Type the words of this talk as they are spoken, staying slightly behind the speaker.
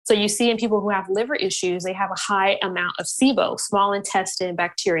So you see in people who have liver issues, they have a high amount of SIBO, small intestine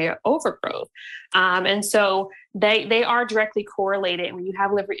bacteria overgrowth. And so they are directly correlated. When you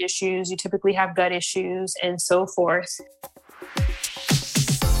have liver issues, you typically have gut issues and so forth.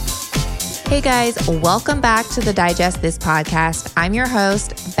 Hey guys, welcome back to the Digest This podcast. I'm your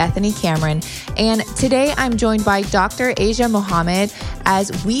host, Bethany Cameron, and today I'm joined by Dr. Asia Mohammed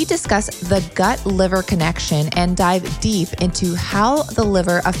as we discuss the gut-liver connection and dive deep into how the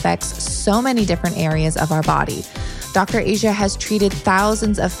liver affects so many different areas of our body. Dr. Asia has treated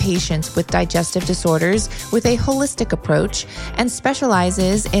thousands of patients with digestive disorders with a holistic approach and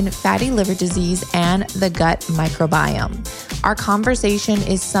specializes in fatty liver disease and the gut microbiome. Our conversation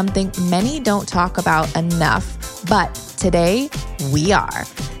is something many don't talk about enough, but today we are.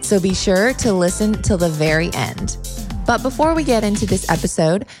 So be sure to listen till the very end. But before we get into this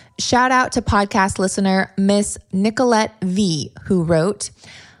episode, shout out to podcast listener Miss Nicolette V, who wrote,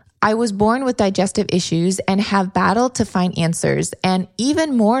 I was born with digestive issues and have battled to find answers, and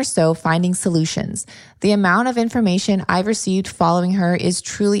even more so finding solutions. The amount of information I've received following her is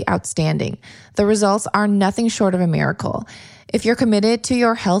truly outstanding. The results are nothing short of a miracle. If you're committed to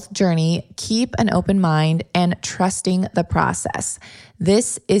your health journey, keep an open mind and trusting the process.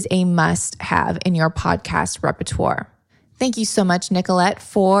 This is a must-have in your podcast repertoire. Thank you so much, Nicolette,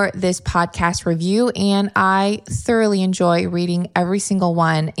 for this podcast review, and I thoroughly enjoy reading every single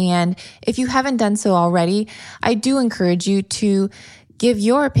one. And if you haven't done so already, I do encourage you to give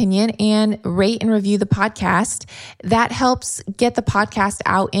your opinion and rate and review the podcast. That helps get the podcast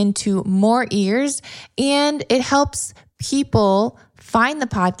out into more ears, and it helps people find the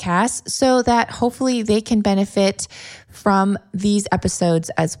podcast so that hopefully they can benefit from these episodes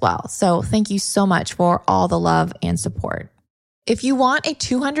as well. So thank you so much for all the love and support. If you want a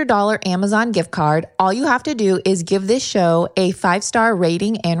 $200 Amazon gift card, all you have to do is give this show a 5-star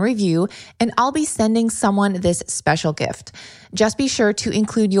rating and review, and I'll be sending someone this special gift. Just be sure to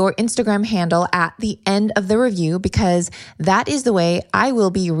include your Instagram handle at the end of the review, because that is the way I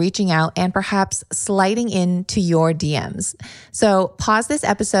will be reaching out and perhaps sliding into your DMs. So pause this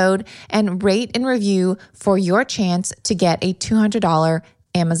episode and rate and review for your chance to get a $200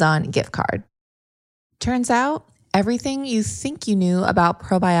 Amazon gift card. Turns out, everything you think you knew about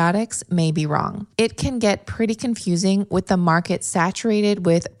probiotics may be wrong. It can get pretty confusing with the market saturated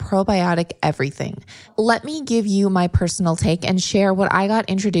with probiotic everything. Let me give you my personal take and share what I got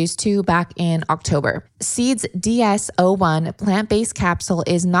introduced to back in October. Seeds DS-01 plant-based capsule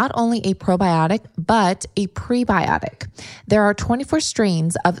is not only a probiotic, but a prebiotic. There are 24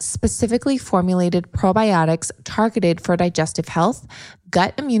 strains of specifically formulated probiotics targeted for digestive health,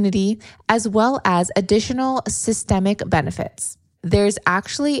 gut immunity, as well as additional systemic benefits. There's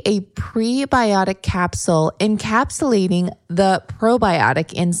actually a prebiotic capsule encapsulating the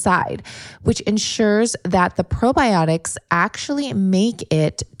probiotic inside, which ensures that the probiotics actually make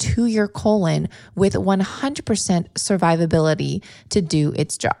it to your colon with 100% survivability to do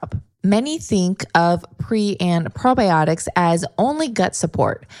its job. Many think of pre and probiotics as only gut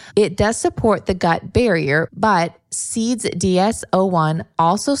support. It does support the gut barrier, but Seeds DS-01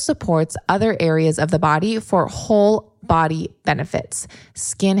 also supports other areas of the body for whole body benefits,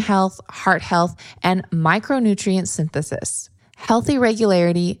 skin health, heart health, and micronutrient synthesis. Healthy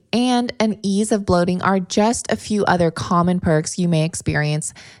regularity and an ease of bloating are just a few other common perks you may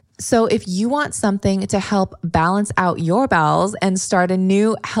experience. So if you want something to help balance out your bowels and start a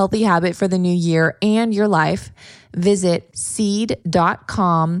new healthy habit for the new year and your life, visit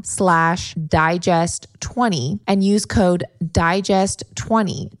seed.com/digest20 and use code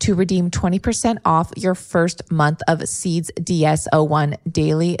digest20 to redeem 20% off your first month of Seeds DS-01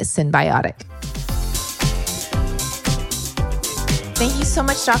 Daily Synbiotic. Thank you so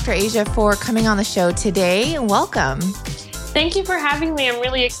much, Dr. Asia, for coming on the show today. Welcome. Thank you for having me. I'm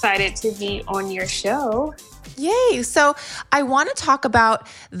really excited to be on your show. Yay. So I want to talk about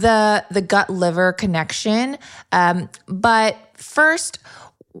the gut-liver connection. But first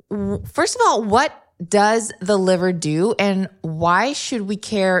of all, what does the liver do, and why should we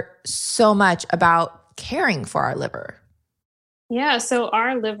care so much about caring for our liver? Yeah, so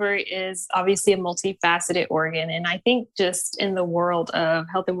our liver is obviously a multifaceted organ. And I think just in the world of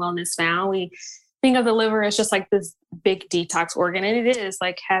health and wellness now, we think of the liver as just like this big detox organ. And it is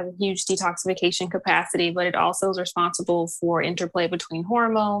like has a huge detoxification capacity, but it also is responsible for interplay between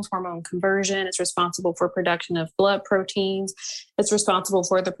hormones, hormone conversion. It's responsible for production of blood proteins. It's responsible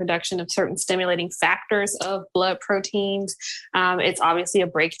for the production of certain stimulating factors of blood proteins. It's obviously a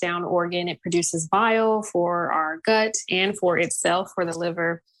breakdown organ. It produces bile for our gut and for itself, for the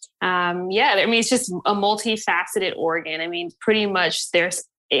liver. It's just a multifaceted organ. I mean, pretty much there's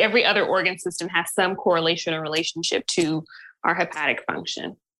every other organ system has some correlation or relationship to our hepatic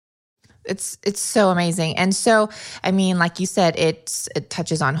function. It's so amazing. And so, I mean, like you said, it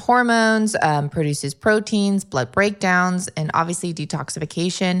touches on hormones, produces proteins, blood breakdowns, and obviously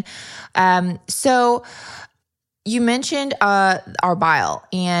detoxification. So you mentioned our bile,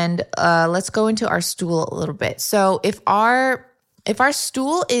 and let's go into our stool a little bit. So if our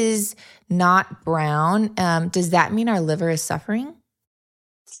stool is not brown, does that mean our liver is suffering?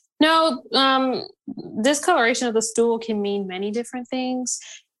 No, discoloration of the stool can mean many different things.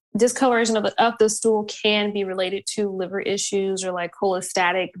 Discoloration of the stool can be related to liver issues or like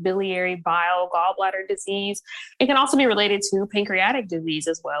cholestatic biliary bile gallbladder disease. It can also be related to pancreatic disease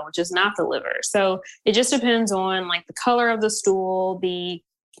as well, which is not the liver. So it just depends on like the color of the stool, the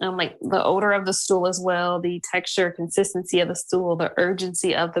like the odor of the stool as well, the texture, consistency of the stool, the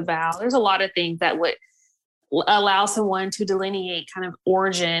urgency of the bowel. There's a lot of things that would allow someone to delineate kind of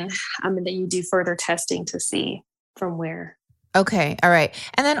origin, and then you do further testing to see from where. Okay. All right.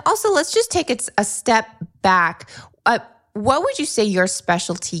 And then also let's just take it a step back. What would you say your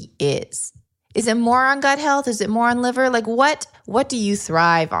specialty is? Is it more on gut health? Is it more on liver? Like what do you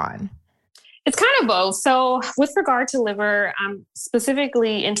thrive on? It's kind of both. So with regard to liver, I'm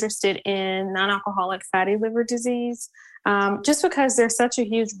specifically interested in non-alcoholic fatty liver disease, just because there's such a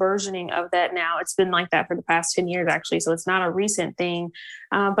huge burgeoning of that now. It's been like that for the past 10 years, actually. So it's not a recent thing,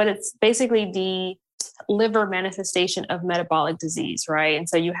 but it's basically the liver manifestation of metabolic disease, right? And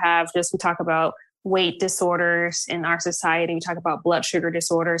so you have we talk about weight disorders in our society. We talk about blood sugar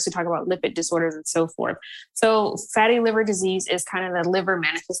disorders. We talk about lipid disorders and so forth. So fatty liver disease is kind of the liver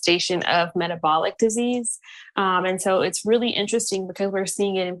manifestation of metabolic disease. And so it's really interesting because we're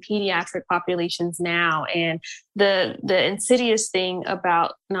seeing it in pediatric populations now. And the insidious thing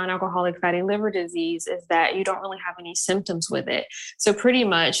about non-alcoholic fatty liver disease is that you don't really have any symptoms with it. So pretty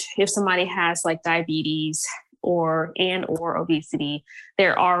much if somebody has like diabetes or obesity,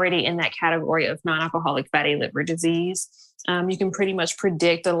 they're already in that category of non-alcoholic fatty liver disease. You can pretty much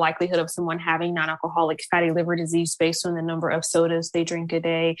predict the likelihood of someone having non-alcoholic fatty liver disease based on the number of sodas they drink a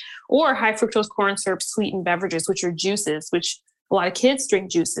day, or high fructose corn syrup sweetened beverages, which are juices, which a lot of kids drink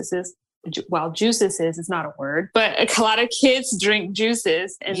juices. Juices is not a word, but a lot of kids drink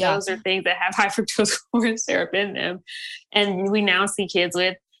juices, and those are things that have high fructose corn syrup in them. And we now see kids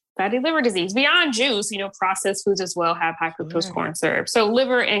with fatty liver disease beyond juice. Processed foods as well have high fructose corn syrup. So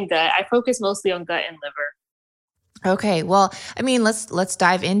liver and gut. I focus mostly on gut and liver. Okay. Well, I mean, let's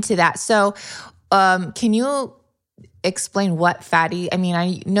dive into that. So, can you explain what fatty? I mean,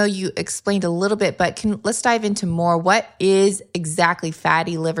 I know you explained a little bit, but let's dive into more. What is exactly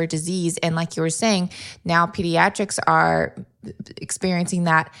fatty liver disease? And like you were saying, now pediatrics are experiencing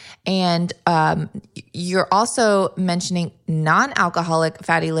that. And you're also mentioning non-alcoholic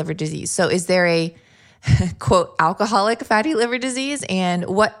fatty liver disease. So is there a quote alcoholic fatty liver disease, and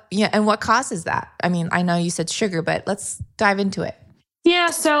what causes that? I mean, I know you said sugar, but let's dive into it.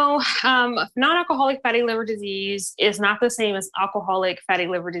 Yeah. So non-alcoholic fatty liver disease is not the same as alcoholic fatty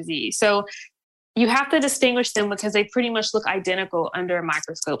liver disease. So you have to distinguish them because they pretty much look identical under a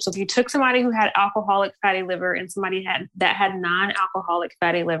microscope. So if you took somebody who had alcoholic fatty liver and somebody that had non-alcoholic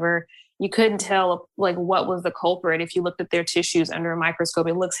fatty liver, you couldn't tell like what was the culprit. If you looked at their tissues under a microscope,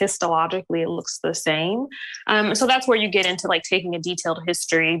 it looks histologically, it looks the same. So that's where you get into like taking a detailed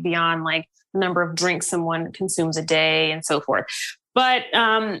history beyond like the number of drinks someone consumes a day and so forth. But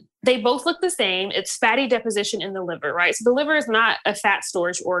they both look the same. It's fatty deposition in the liver, right? So the liver is not a fat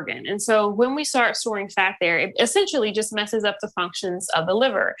storage organ. And so when we start storing fat there, it essentially just messes up the functions of the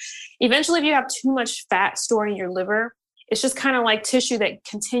liver. Eventually, if you have too much fat stored in your liver, it's just kind of like tissue that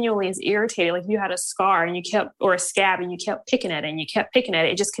continually is irritated. Like if you had a scar and or a scab and you kept picking at it and you kept picking at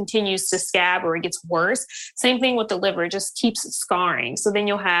it, it just continues to scab or it gets worse. Same thing with the liver, it just keeps scarring. So then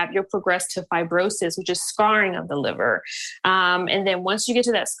you'll progress to fibrosis, which is scarring of the liver. And then once you get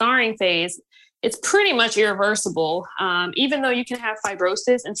to that scarring phase, it's pretty much irreversible, even though you can have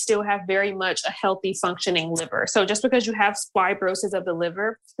fibrosis and still have very much a healthy functioning liver. So just because you have fibrosis of the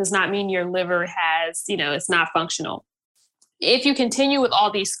liver does not mean your liver has, it's not functional. If you continue with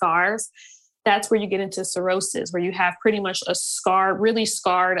all these scars, that's where you get into cirrhosis, where you have pretty much a really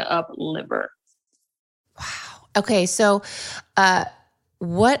scarred up liver. Wow. Okay. So,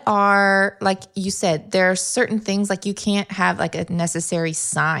 what are, like you said, there are certain things like you can't have like a necessary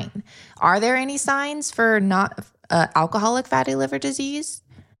sign. Are there any signs for not alcoholic fatty liver disease?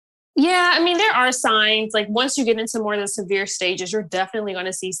 Yeah, I mean, there are signs. Like once you get into more of the severe stages, you're definitely going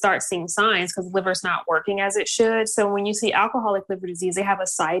to start seeing signs because the liver's not working as it should. So when you see alcoholic liver disease, they have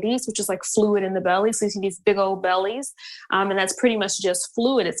ascites, which is like fluid in the belly. So you see these big old bellies, and that's pretty much just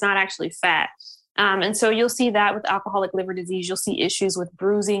fluid. It's not actually fat. And so you'll see that with alcoholic liver disease. You'll see issues with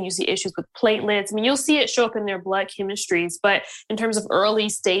bruising. You see issues with platelets. I mean, you'll see it show up in their blood chemistries. But in terms of early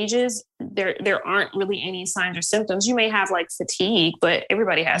stages, there aren't really any signs or symptoms. You may have like fatigue, but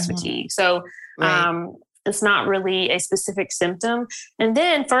everybody has fatigue. So Right. it's not really a specific symptom. And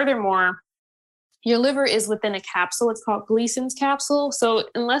then furthermore, your liver is within a capsule. It's called Gleason's capsule. So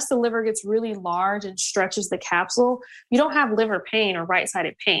unless the liver gets really large and stretches the capsule, you don't have liver pain or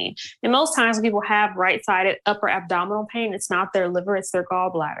right-sided pain. And most times when people have right-sided upper abdominal pain, it's not their liver, it's their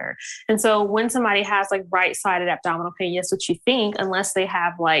gallbladder. And so when somebody has like right-sided abdominal pain, yes, what you think, unless they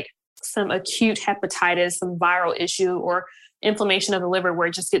have like some acute hepatitis, some viral issue, or inflammation of the liver where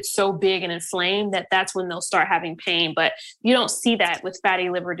it just gets so big and inflamed that's when they'll start having pain. But you don't see that with fatty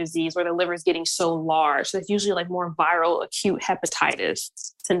liver disease where the liver is getting so large. So it's usually like more viral acute hepatitis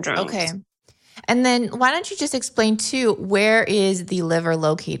syndrome. Okay. And then why don't you just explain too, where is the liver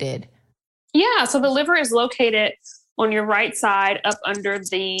located? Yeah. So the liver is located on your right side up under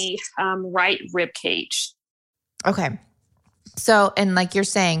the right rib cage. Okay. So, and like you're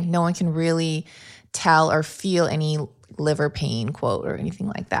saying, no one can really tell or feel any liver pain, quote, or anything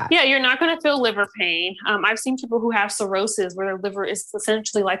like that. Yeah, you're not going to feel liver pain. I've seen people who have cirrhosis where their liver is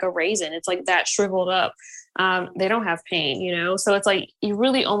essentially like a raisin. It's like that shriveled up. They don't have pain, So it's like you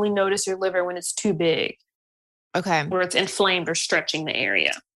really only notice your liver when it's too big. Okay. Where it's inflamed or stretching the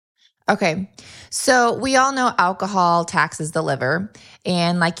area. Okay. So we all know alcohol taxes the liver.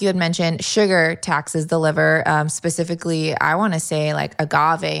 And like you had mentioned, sugar taxes the liver. Specifically, I want to say like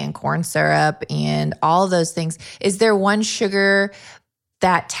agave and corn syrup and all of those things. Is there one sugar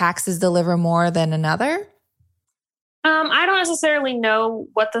that taxes the liver more than another? I don't necessarily know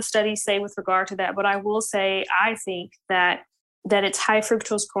what the studies say with regard to that, but I will say I think that it's high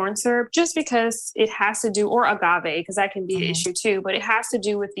fructose corn syrup just because it has to do, or agave, because that can be an issue too, but it has to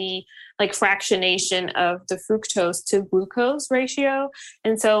do with the like fractionation of the fructose to glucose ratio.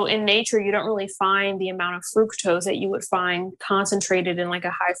 And so in nature, you don't really find the amount of fructose that you would find concentrated in like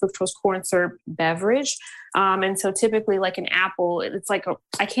a high fructose corn syrup beverage. And so typically like an apple, it's like,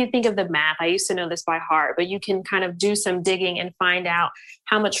 I can't think of the math. I used to know this by heart, but you can kind of do some digging and find out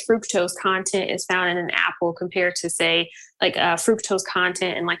how much fructose content is found in an apple compared to say like fructose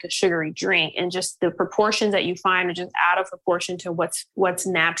content in like a sugary drink. And just the proportions that you find are just out of proportion to what's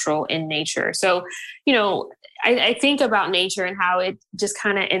natural in nature. So, I think about nature and how it just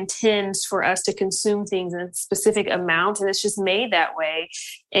kind of intends for us to consume things in specific amounts, and it's just made that way.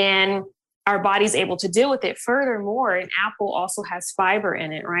 And our body's able to deal with it. Furthermore, an apple also has fiber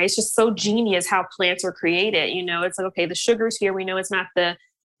in it, right? It's just so genius how plants are created. It's like, okay, the sugar's here. We know it's not the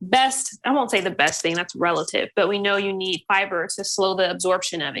best. I won't say the best thing, that's relative, but we know you need fiber to slow the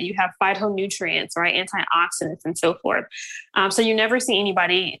absorption of it. You have phytonutrients, right? Antioxidants and so forth. So you never see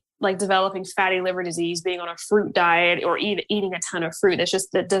anybody like developing fatty liver disease, being on a fruit diet or eating a ton of fruit.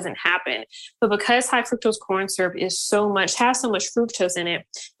 That doesn't happen. But because high fructose corn syrup has so much fructose in it,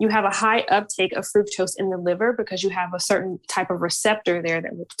 you have a high uptake of fructose in the liver because you have a certain type of receptor there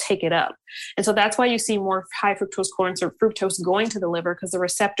that will take it up. And so that's why you see more high fructose corn syrup fructose going to the liver, because the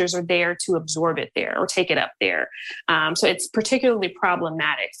receptors are there to absorb it there or take it up there. So it's particularly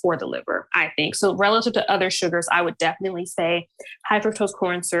problematic for the liver, I think. So relative to other sugars, I would definitely say high fructose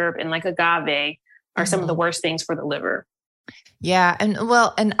corn syrup and like agave are some of the worst things for the liver. Yeah.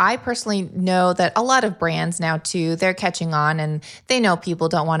 And I personally know that a lot of brands now too, they're catching on and they know people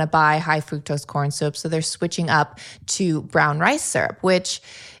don't want to buy high fructose corn syrup. So they're switching up to brown rice syrup, which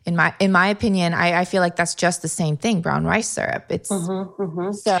in my opinion, I feel like that's just the same thing, brown rice syrup. It's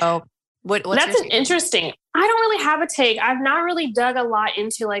so what's that's interesting. I don't really have a take. I've not really dug a lot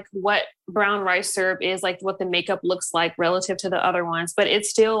into like what brown rice syrup is, like what the makeup looks like relative to the other ones, but it's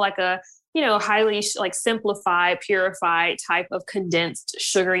still like a, highly like simplified, purified type of condensed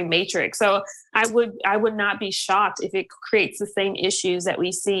sugary matrix. So I would not be shocked if it creates the same issues that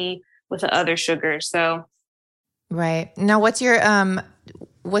we see with the other sugars. So. Right. Now, what's your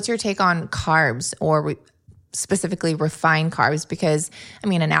take on carbs or specifically refined carbs? Because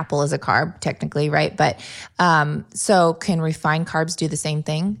an apple is a carb technically, right? But so can refined carbs do the same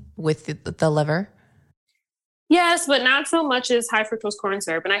thing with the liver? Yes, but not so much as high fructose corn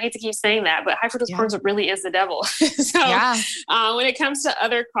syrup. And I hate to keep saying that, but high fructose corn syrup really is the devil. So when it comes to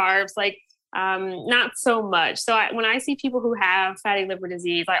other carbs, like Not so much. So when I see people who have fatty liver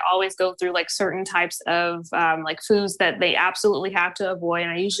disease, I always go through like certain types of like foods that they absolutely have to avoid.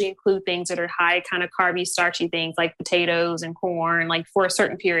 And I usually include things that are high kind of carby, starchy things like potatoes and corn, like for a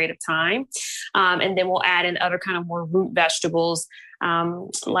certain period of time. And then we'll add in other kind of more root vegetables.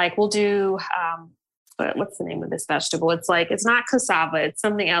 Like we'll do, what's the name of this vegetable? It's not cassava, it's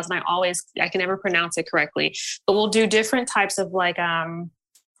something else. And I can never pronounce it correctly, but we'll do different types of like,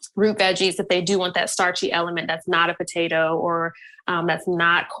 root veggies if they do want that starchy element that's not a potato or that's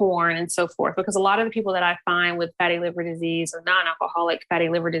not corn and so forth. Because a lot of the people that I find with fatty liver disease or non-alcoholic fatty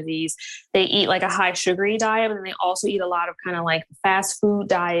liver disease, they eat like a high sugary diet, and they also eat a lot of kind of like fast food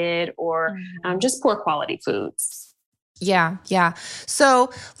diet or just poor quality foods. Yeah. Yeah.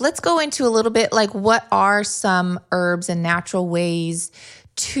 So let's go into a little bit like what are some herbs and natural ways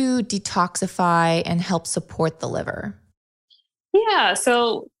to detoxify and help support the liver? Yeah.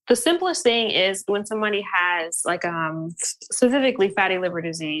 So the simplest thing is when somebody has like specifically fatty liver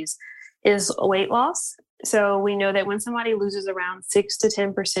disease is weight loss. So we know that when somebody loses around 6 to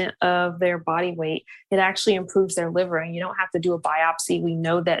 10% of their body weight, it actually improves their liver, and you don't have to do a biopsy. We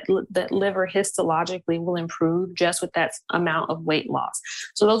know that that liver histologically will improve just with that amount of weight loss.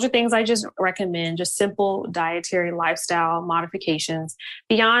 So those are things I just recommend, just simple dietary lifestyle modifications.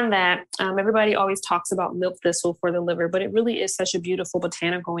 Beyond that, everybody always talks about milk thistle for the liver, but it really is such a beautiful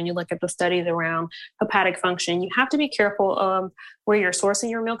botanical. When you look at the studies around hepatic function, you have to be careful where you're sourcing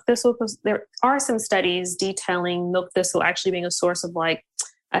your milk thistle, because there are some studies detailing milk thistle actually being a source of like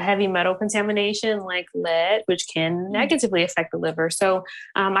a heavy metal contamination like lead, which can negatively affect the liver. So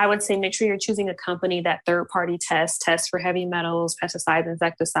I would say make sure you're choosing a company that third-party tests for heavy metals, pesticides,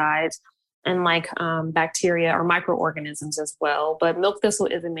 insecticides, and like bacteria or microorganisms as well. But milk thistle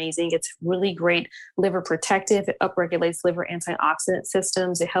is amazing. It's really great liver protective. It upregulates liver antioxidant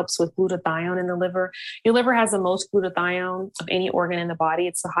systems. It helps with glutathione in the liver. Your liver has the most glutathione of any organ in the body.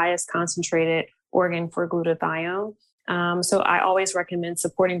 It's the highest concentrated organ for glutathione. So I always recommend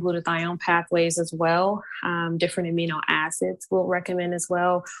supporting glutathione pathways as well. Different amino acids we'll recommend as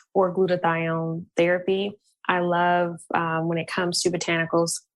well, or glutathione therapy. I love when it comes to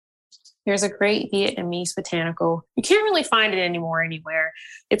botanicals. There's a great Vietnamese botanical. You can't really find it anymore anywhere.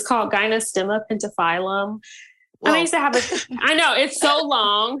 It's called Gynostemma pentaphyllum. I used to have I know it's so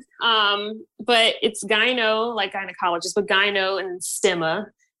long, but it's gyno, like gynecologist, but gyno and stemma,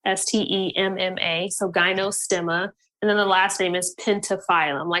 STEMMA. So gynostemma. And then the last name is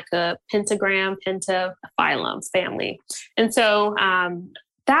pentaphyllum, like a pentagram, pentaphyllum family. And so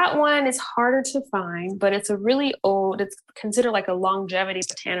that one is harder to find, but it's it's considered like a longevity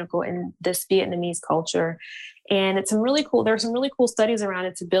botanical in this Vietnamese culture. And there's some really cool studies around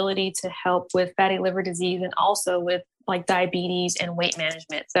its ability to help with fatty liver disease and also with like diabetes and weight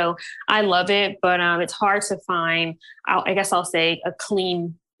management. So I love it, but it's hard to find, I guess I'll say, a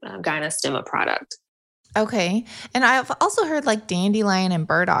clean Gynostemma product. Okay. And I've also heard like dandelion and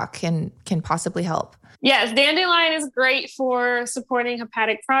burdock can possibly help. Yes, dandelion is great for supporting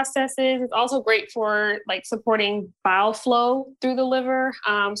hepatic processes. It's also great for like supporting bile flow through the liver.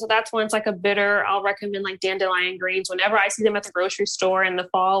 So that's when it's like a bitter. I'll recommend like dandelion greens. Whenever I see them at the grocery store in the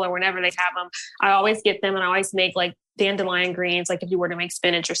fall or whenever they have them, I always get them, and I always make like dandelion greens. Like if you were to make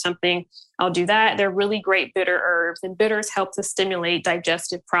spinach or something, I'll do that. They're really great bitter herbs, and bitters help to stimulate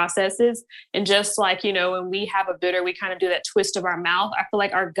digestive processes. And just like, when we have a bitter, we kind of do that twist of our mouth. I feel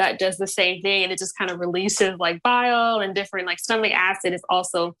like our gut does the same thing, and it just kind of releases like bile and different like stomach acid is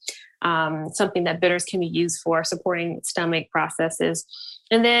also something that bitters can be used for supporting stomach processes.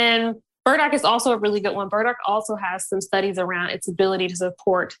 And then burdock is also a really good one. Burdock also has some studies around its ability to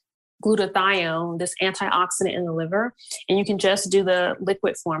support glutathione, this antioxidant in the liver, and you can just do the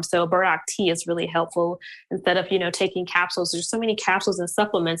liquid form. So burdock tea is really helpful instead of, taking capsules. There's so many capsules and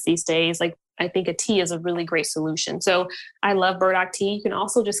supplements these days. Like I think a tea is a really great solution. So I love burdock tea. You can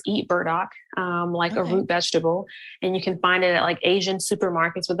also just eat burdock, like a root vegetable, and you can find it at like Asian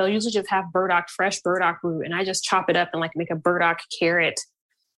supermarkets, but they'll usually just have fresh burdock root. And I just chop it up and like make a burdock carrot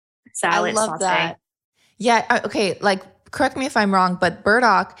salad. I love that. Yeah. Okay. Like, correct me if I'm wrong, but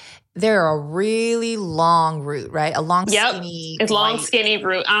burdock, they're a really long root, right? A long, skinny. It's long, skinny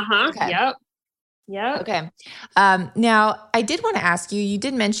root. Okay. Yep. Okay. Now, I did want to ask you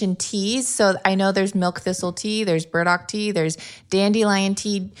did mention teas. So I know there's milk thistle tea, there's burdock tea, there's dandelion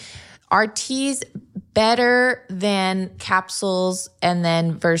tea. Are teas better than capsules and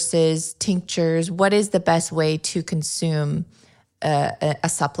then versus tinctures? What is the best way to consume a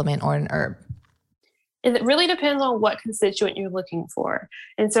supplement or an herb? It really depends on what constituent you're looking for.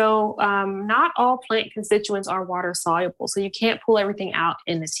 And so, not all plant constituents are water soluble. So you can't pull everything out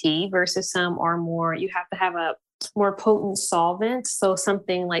in the tea versus some are more, you have to have a more potent solvent. So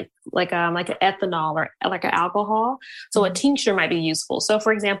something like an ethanol or like an alcohol. So a tincture might be useful. So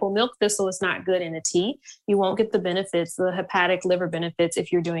for example, milk thistle is not good in a tea. You won't get the benefits, the hepatic liver benefits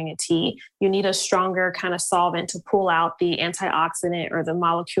if you're doing a tea. You need a stronger kind of solvent to pull out the antioxidant or the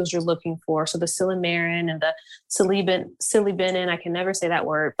molecules you're looking for. So the silymarin and the silibinin, I can never say that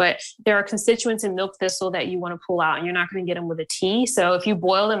word, but there are constituents in milk thistle that you want to pull out, and you're not going to get them with a tea. So if you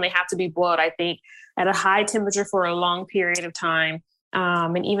boil them, they have to be boiled, I think, at a high temperature for a long period of time.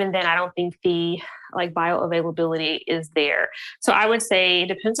 And even then, I don't think the bioavailability is there. So I would say it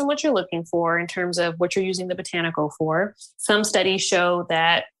depends on what you're looking for in terms of what you're using the botanical for. Some studies show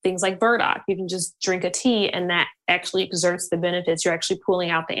that things like burdock, you can just drink a tea and that actually exerts the benefits. You're actually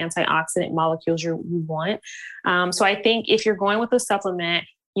pulling out the antioxidant molecules you want. So I think if you're going with a supplement,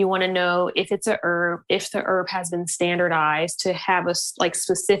 you want to know if it's a herb, if the herb has been standardized to have a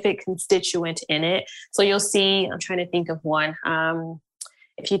specific constituent in it. So you'll see, I'm trying to think of one.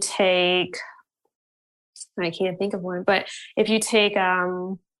 If you take, I can't think of one, but if you take,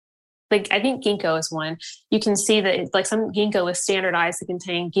 I think ginkgo is one. You can see that some ginkgo is standardized to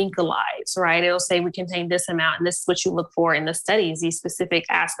contain ginkgolides, right? It'll say we contain this amount, and this is what you look for in the studies, these specific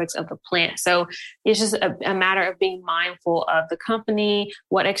aspects of the plant. So it's just a matter of being mindful of the company,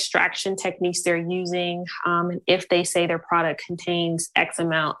 what extraction techniques they're using, and if they say their product contains X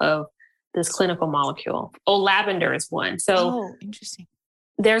amount of this clinical molecule. Oh, lavender is one. So interesting.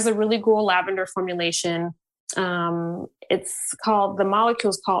 There's a really cool lavender formulation. The molecule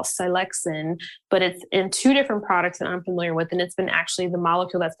is called Silexin, but it's in 2 different products that I'm familiar with. And it's been actually the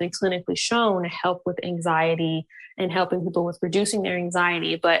molecule that's been clinically shown to help with anxiety and helping people with reducing their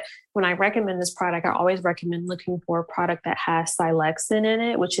anxiety. But when I recommend this product, I always recommend looking for a product that has Silexin in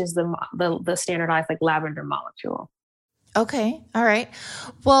it, which is the standardized lavender molecule. Okay. All right.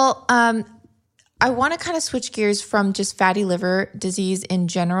 Well, I want to kind of switch gears from just fatty liver disease in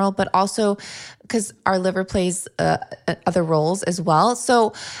general, but also because our liver plays other roles as well.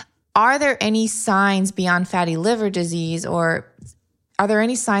 So are there any signs beyond fatty liver disease, or are there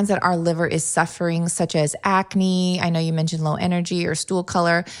any signs that our liver is suffering, such as acne? I know you mentioned low energy or stool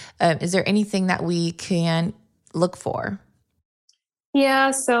color. Is there anything that we can look for? Yeah.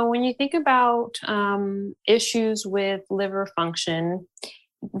 So when you think about issues with liver function,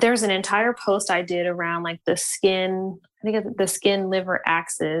 there's an entire post I did around the skin, I think the skin liver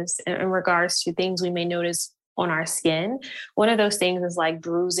axis in regards to things we may notice on our skin. One of those things is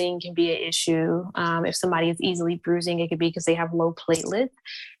bruising can be an issue. If somebody is easily bruising, it could be because they have low platelets,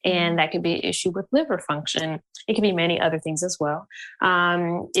 and that could be an issue with liver function. It could be many other things as well.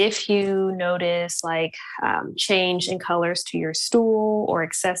 If you notice change in colors to your stool or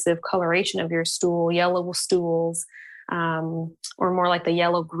excessive coloration of your stool, yellow stools, or more like the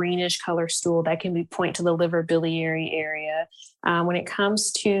yellow greenish color stool, that can point to the liver biliary area. When it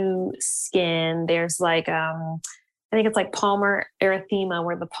comes to skin, there's I think it's palmar erythema,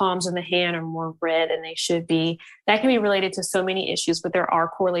 where the palms of the hand are more red than they should be. That can be related to so many issues, but there are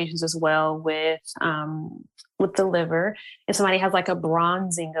correlations as well with the liver. If somebody has a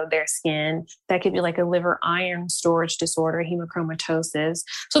bronzing of their skin, that could be a liver iron storage disorder, hemochromatosis.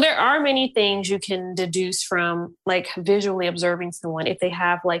 So there are many things you can deduce from visually observing someone. If they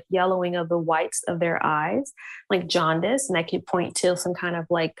have yellowing of the whites of their eyes, like jaundice, and that could point to some kind of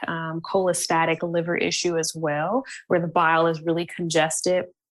cholestatic liver issue as well, where the bile is really congested.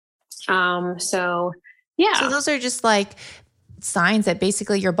 So those are just signs that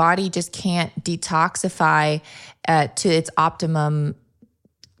basically your body just can't detoxify to its optimum,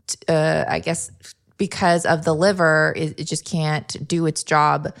 I guess, because of the liver. It just can't do its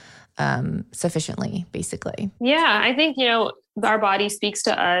job sufficiently, basically. Yeah, I think, our body speaks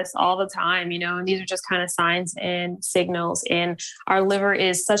to us all the time, and these are just kind of signs and signals. And our liver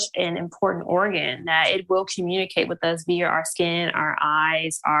is such an important organ that it will communicate with us via our skin, our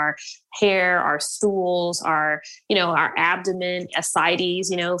eyes, our hair, our stools, our abdomen,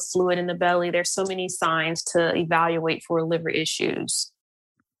 ascites, fluid in the belly. There's so many signs to evaluate for liver issues.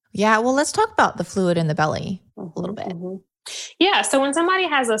 Yeah. Well, let's talk about the fluid in the belly a little bit. Mm-hmm. Yeah. So when somebody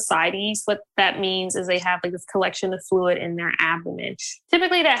has ascites, what that means is they have this collection of fluid in their abdomen.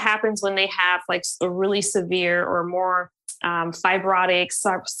 Typically that happens when they have a really severe or more fibrotic,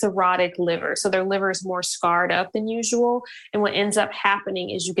 cirrhotic liver. So their liver is more scarred up than usual. And what ends up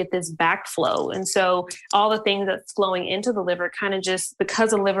happening is you get this backflow. And so all the things that's flowing into the liver kind of just, because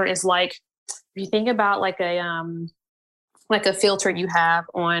the liver is if you think about a filter you have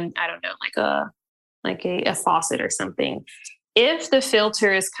on, I don't know, like a faucet or something. If the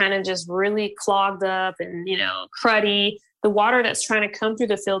filter is kind of just really clogged up and, cruddy, the water that's trying to come through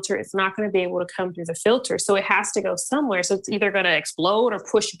the filter is not going to be able to come through the filter. So it has to go somewhere. So it's either going to explode or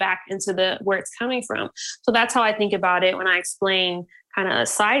push back into where it's coming from. So that's how I think about it when I explain kind of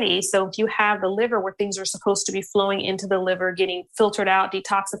ascites. So if you have the liver where things are supposed to be flowing into the liver, getting filtered out,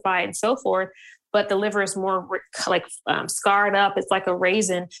 detoxified, and so forth, but the liver is more scarred up. It's like a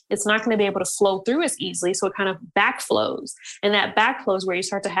raisin. It's not going to be able to flow through as easily. So it kind of backflows. And that backflows where you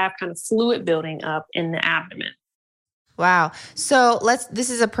start to have kind of fluid building up in the abdomen. Wow. So this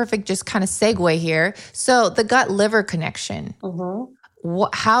is a perfect just kind of segue here. So the gut-liver connection,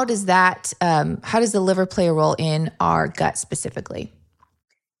 how does the liver play a role in our gut specifically?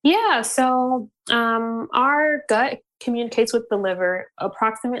 Yeah. So our gut communicates with the liver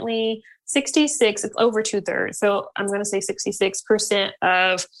approximately 66, it's over 2/3. So I'm going to say 66%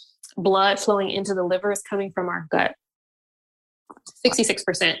 of blood flowing into the liver is coming from our gut.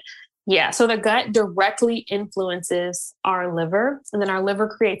 66%. Yeah. So the gut directly influences our liver, and then our liver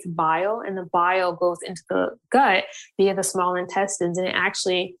creates bile, and the bile goes into the gut via the small intestines, and it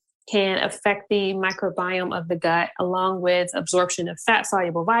actually can affect the microbiome of the gut along with absorption of fat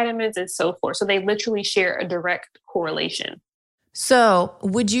soluble vitamins and so forth. So they literally share a direct correlation. So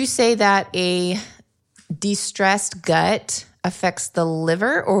would you say that a distressed gut affects the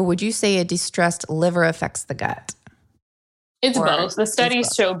liver, or would you say a distressed liver affects the gut? It's both. The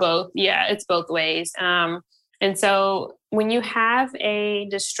studies show both. Yeah, it's both ways. And so when you have a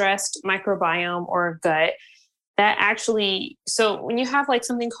distressed microbiome or gut, that actually, so when you have like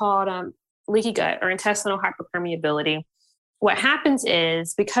something called leaky gut or intestinal hyperpermeability, what happens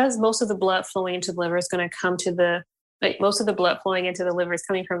is because most of the blood flowing into the liver is going to come to most of the blood flowing into the liver is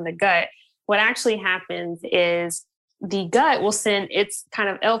coming from the gut. What actually happens is the gut will send its kind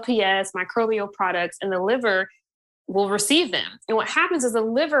of LPS microbial products, and the liver will receive them. And what happens is the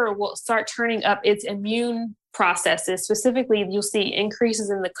liver will start turning up its immune processes. Specifically, you'll see increases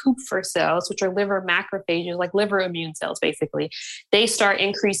in the Kupffer cells, which are liver macrophages, like liver immune cells, basically. They start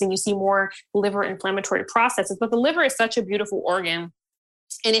increasing. You see more liver inflammatory processes. But the liver is such a beautiful organ,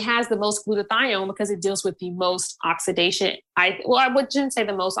 and it has the most glutathione because it deals with the most oxidation. I wouldn't say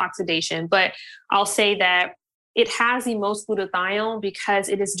the most oxidation, but I'll say that it has the most glutathione because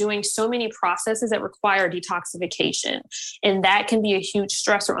it is doing so many processes that require detoxification. And that can be a huge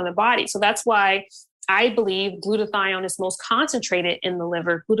stressor on the body. So that's why I believe glutathione is most concentrated in the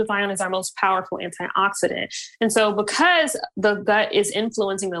liver. Glutathione is our most powerful antioxidant. And so because the gut is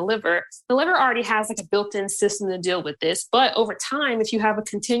influencing the liver already has like a built-in system to deal with this. But over time, if you have a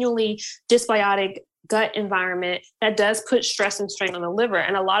continually dysbiotic gut environment, that does put stress and strain on the liver.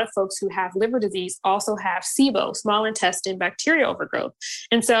 And a lot of folks who have liver disease also have SIBO, small intestine bacterial overgrowth.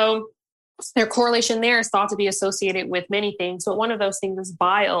 And so their correlation there is thought to be associated with many things. But one of those things is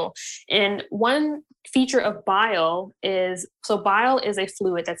bile. And one feature of bile is a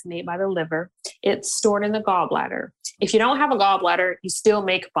fluid that's made by the liver. It's stored in the gallbladder. If you don't have a gallbladder, you still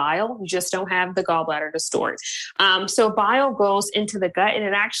make bile. You just don't have the gallbladder to store it. So bile goes into the gut, and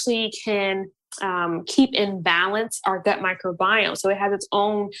it actually can keep in balance our gut microbiome. So it has its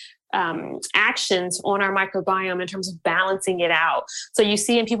own actions on our microbiome in terms of balancing it out. So you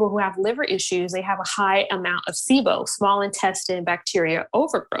see in people who have liver issues, they have a high amount of SIBO, small intestine bacteria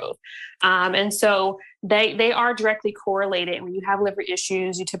overgrowth. And so they are directly correlated. When you have liver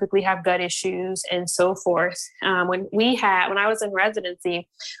issues, you typically have gut issues and so forth. When I was in residency,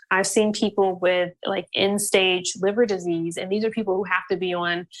 I've seen people with like end-stage liver disease, and these are people who have to be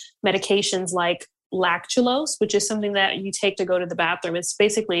on medications like lactulose, which is something that you take to go to the bathroom. It's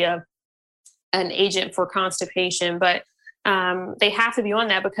basically an agent for constipation, but they have to be on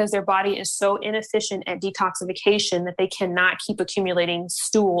that because their body is so inefficient at detoxification that they cannot keep accumulating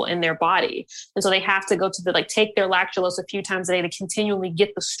stool in their body. And so they have to go to take their lactulose a few times a day to continually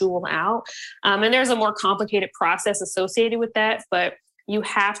get the stool out. And there's a more complicated process associated with that, but you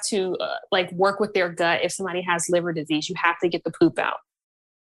have to work with their gut. If somebody has liver disease, you have to get the poop out.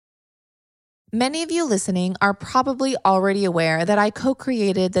 Many of you listening are probably already aware that I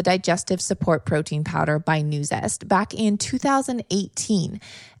co-created the Digestive Support Protein Powder by Nuzest back in 2018.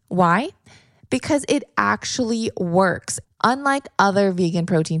 Why? Because it actually works. Unlike other vegan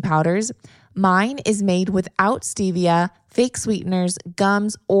protein powders, mine is made without stevia, fake sweeteners,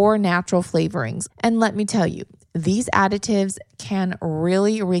 gums, or natural flavorings. And let me tell you, these additives can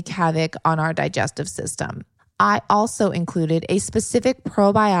really wreak havoc on our digestive system. I also included a specific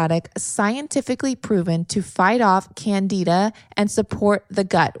probiotic scientifically proven to fight off candida and support the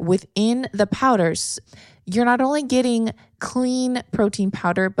gut within the powders. you're not only getting clean protein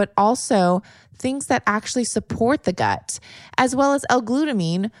powder, but also things that actually support the gut, as well as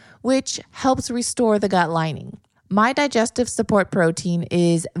L-glutamine, which helps restore the gut lining. My digestive support protein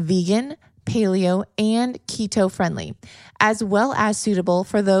is vegan, paleo, and keto friendly, as well as suitable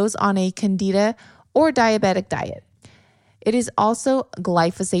for those on a candida or diabetic diet. It is also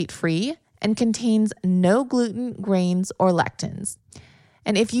glyphosate free and contains no gluten, grains, or lectins.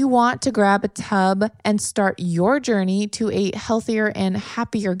 And if you want to grab a tub and start your journey to a healthier and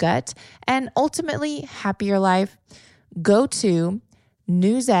happier gut and ultimately happier life, go to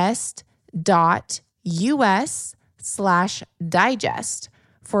nuzest.us/digest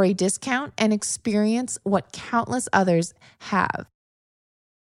for a discount and experience what countless others have.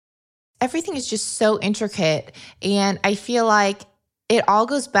 Everything is just so intricate, and I feel like it all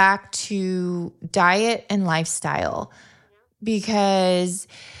goes back to diet and lifestyle, because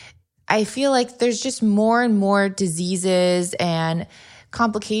I feel like there's just more and more diseases and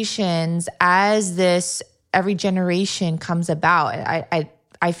complications as this every generation comes about.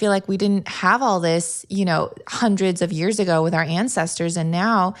 I feel like we didn't have all this, hundreds of years ago with our ancestors. And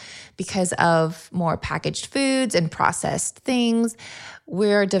now, because of more packaged foods and processed things,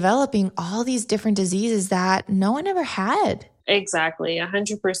 we're developing all these different diseases that no one ever had. Exactly.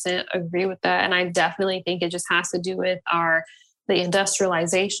 100% agree with that. And I definitely think it just has to do with the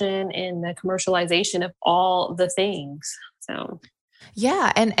industrialization and the commercialization of all the things. So,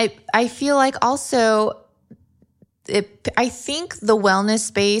 yeah. And I feel like also, I think the wellness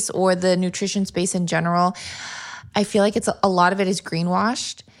space or the nutrition space in general, I feel like a lot of it is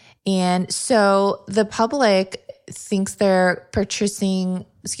greenwashed. And so the public thinks they're purchasing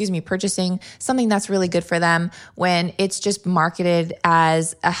something that's really good for them when it's just marketed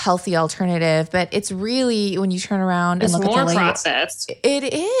as a healthy alternative. But it's really, when you turn around and look at the label, it's more processed.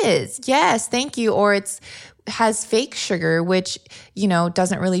 It is. Yes. Thank you. Or has fake sugar, which,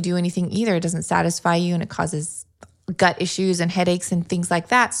 doesn't really do anything either. It doesn't satisfy you, and it causes gut issues and headaches and things like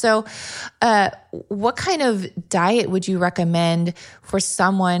that. So, what kind of diet would you recommend for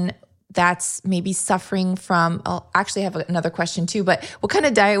someone that's maybe suffering from, actually I have another question too, but what kind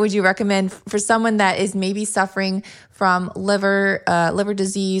of diet would you recommend for someone that is maybe suffering from liver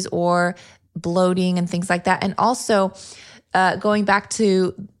disease or bloating and things like that? And also, going back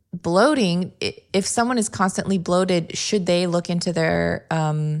to bloating, if someone is constantly bloated, should they look into their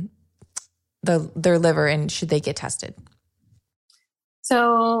liver, and should they get tested?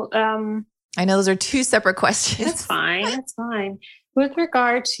 So, I know those are two separate questions. That's fine. That's fine. With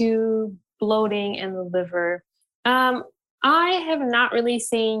regard to bloating and the liver, I have not really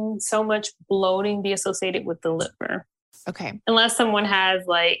seen so much bloating be associated with the liver. Okay. Unless someone has,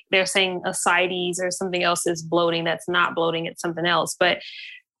 they're saying ascites or something else is bloating. That's not bloating. It's something else.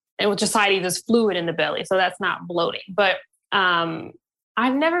 And with ascites is fluid in the belly. So that's not bloating. But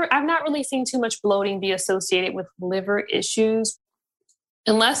I've not really seen too much bloating be associated with liver issues.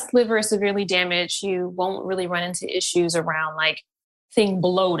 Unless liver is severely damaged, you won't really run into issues around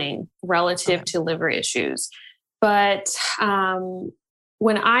bloating relative to liver issues. But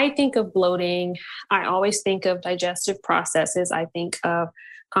when I think of bloating, I always think of digestive processes. I think of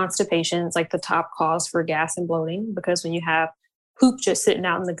constipation as the top cause for gas and bloating, because when you have poop just sitting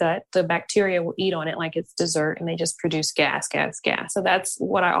out in the gut, the bacteria will eat on it like it's dessert, and they just produce gas. So that's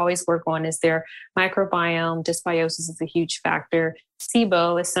what I always work on, is their microbiome. Dysbiosis is a huge factor.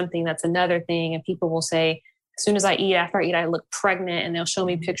 SIBO is something that's another thing. And people will say, as soon as after I eat, I look pregnant, and they'll show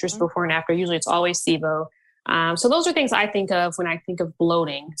me pictures before and after. Usually it's always SIBO. So those are things I think of when I think of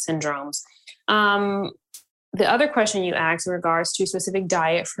bloating syndromes. The other question you asked in regards to specific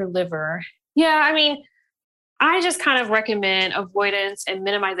diet for liver. Yeah, I just kind of recommend avoidance and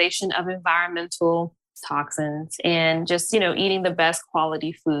minimization of environmental toxins, and just, eating the best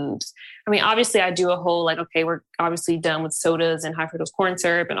quality foods. Obviously I do a whole we're obviously done with sodas and high fructose corn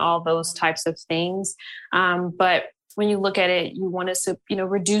syrup and all those types of things. But when you look at it, you want to,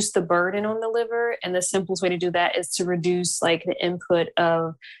 reduce the burden on the liver. And the simplest way to do that is to reduce the input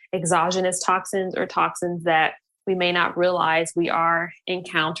of exogenous toxins, or toxins that we may not realize we are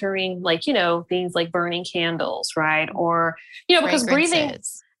encountering, things like burning candles, right? Or, because breathing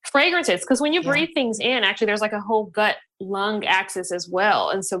fragrances, because when you breathe things in, actually there's a whole gut lung axis as well.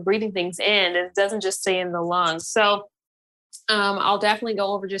 And so breathing things in, it doesn't just stay in the lungs. So I'll definitely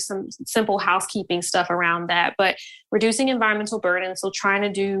go over just some simple housekeeping stuff around that, but reducing environmental burden. So trying to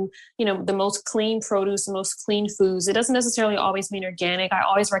do, the most clean produce, the most clean foods. It doesn't necessarily always mean organic. I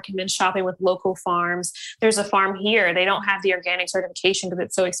always recommend shopping with local farms. There's a farm here. They don't have the organic certification because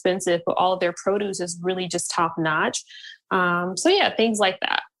it's so expensive, but all of their produce is really just top notch. So yeah, things like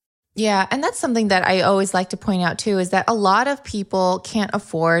that. Yeah. And that's something that I always like to point out too, is that a lot of people can't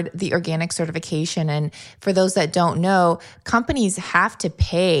afford the organic certification. And for those that don't know, companies have to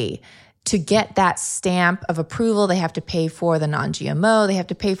pay to get that stamp of approval. They have to pay for the non-GMO. They have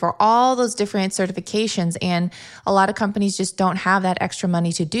to pay for all those different certifications. And a lot of companies just don't have that extra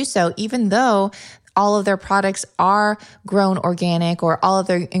money to do so, even though all of their products are grown organic or all of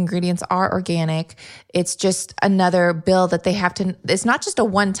their ingredients are organic. It's just another bill that they have to, it's not just a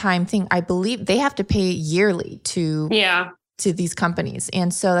one-time thing. I believe they have to pay yearly to these companies.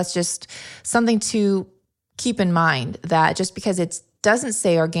 And so that's just something to keep in mind, that just because it doesn't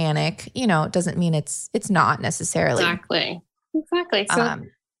say organic, it doesn't mean it's not necessarily. Exactly. So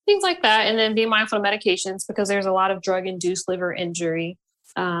things like that. And then be mindful of medications, because there's a lot of drug-induced liver injury.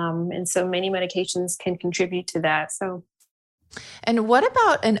 And so many medications can contribute to that. So, and what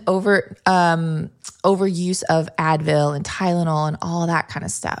about an overuse of Advil and Tylenol and all that kind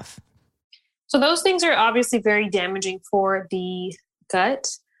of stuff? So those things are obviously very damaging for the gut.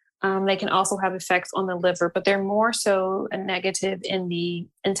 They can also have effects on the liver, but they're more so a negative in the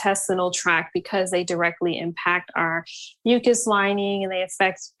intestinal tract because they directly impact our mucus lining and they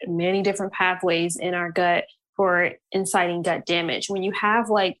affect many different pathways in our gut for inciting gut damage. When you have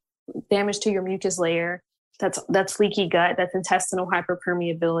like damage to your mucus layer, that's leaky gut, that's intestinal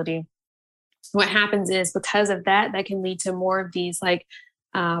hyperpermeability. What happens is, because of that can lead to more of these like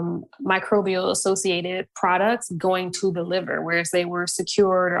microbial associated products going to the liver, whereas they were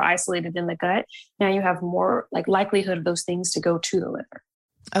secured or isolated in the gut. Now you have more like likelihood of those things to go to the liver.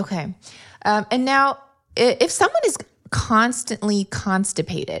 Okay. And now if someone is constantly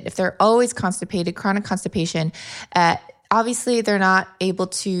constipated, if they're always constipated, chronic constipation, obviously they're not able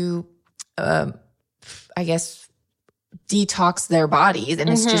to, detox their bodies, and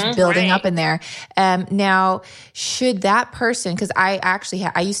it's just building up in there. Now, should that person, because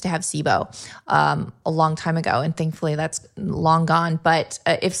I used to have SIBO a long time ago, and thankfully that's long gone. But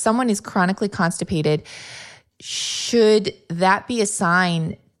if someone is chronically constipated, should that be a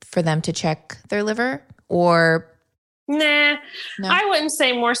sign for them to check their liver, or? Nah, no? I wouldn't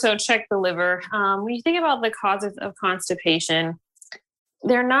say more so check the liver. When you think about the causes of constipation,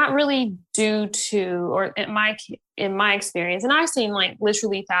 they're not really due to, or in my experience, and I've seen like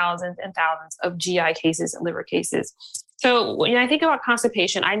literally thousands and thousands of GI cases and liver cases. So when I think about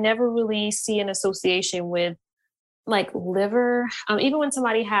constipation, I never really see an association with like liver. Even when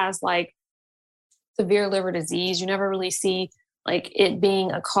somebody has like severe liver disease, you never really see like it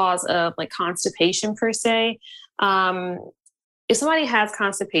being a cause of like constipation per se. If somebody has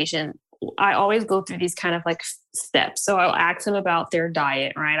constipation, I always go through these kind of like steps. So I'll ask them about their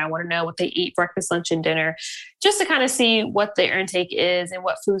diet, right? I want to know what they eat breakfast, lunch, and dinner, just to kind of see what their intake is and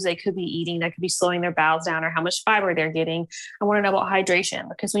what foods they could be eating that could be slowing their bowels down, or how much fiber they're getting. I want to know about hydration,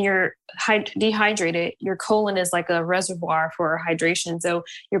 because when you're dehydrated, your colon is like a reservoir for hydration. So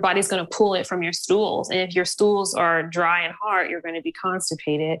your body's going to pull it from your stools. And if your stools are dry and hard, you're going to be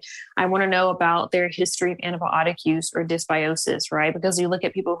constipated. I want to know about their history of antibiotic use or dysbiosis, right? Because you look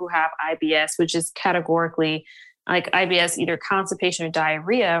at people who have IBS, which is categorically like IBS, either constipation or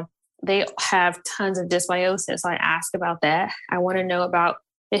diarrhea, they have tons of dysbiosis. I ask about that. I want to know about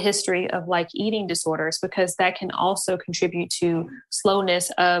the history of like eating disorders, because that can also contribute to slowness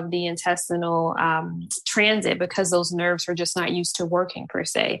of the intestinal transit, because those nerves are just not used to working per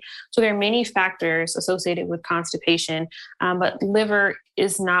se. So there are many factors associated with constipation, but liver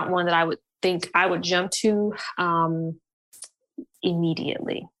is not one that I would think I would jump to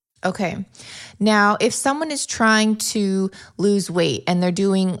immediately. Okay. Now, if someone is trying to lose weight and they're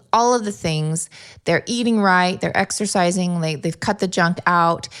doing all of the things, they're eating right, they're exercising, they've cut the junk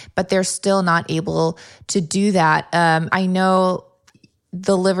out, but they're still not able to do that. I know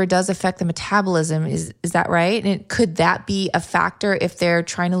the liver does affect the metabolism. Is that right? And could that be a factor if they're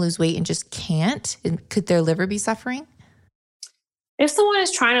trying to lose weight and just can't? And could their liver be suffering? If someone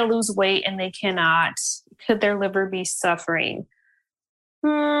is trying to lose weight and they cannot, could their liver be suffering?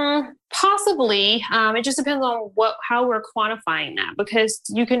 Possibly. It just depends on how we're quantifying that, because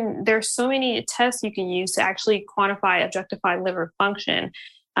there's so many tests you can use to actually quantify, objectify liver function,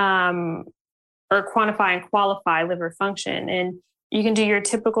 or quantify and qualify liver function. And you can do your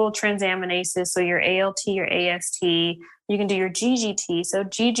typical transaminases, so your ALT, your AST. You can do your GGT. So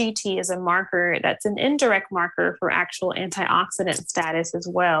GGT is a marker that's an indirect marker for actual antioxidant status as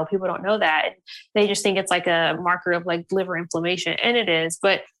well. People don't know that. They just think it's like a marker of like liver inflammation, and it is.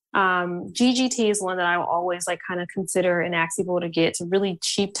 But GGT is one that I will always like kind of consider and ask people to get. It's a really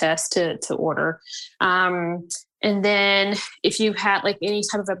cheap test to order. And then if you've had like any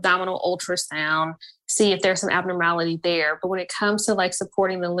type of abdominal ultrasound, see if there's some abnormality there. But when it comes to like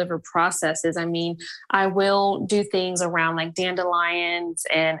supporting the liver processes, I mean, I will do things around like dandelions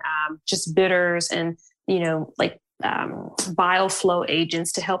and just bitters and, like bile flow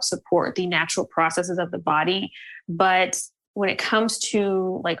agents to help support the natural processes of the body. But when it comes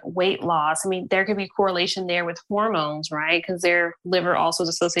to like weight loss, I mean, there could be correlation there with hormones, right? Because their liver also is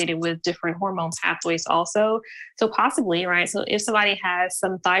associated with different hormone pathways also. So possibly, right? So if somebody has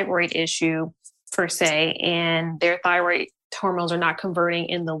some thyroid issue per se, and their thyroid hormones are not converting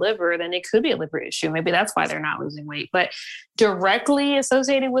in the liver, then it could be a liver issue. Maybe that's why they're not losing weight. But directly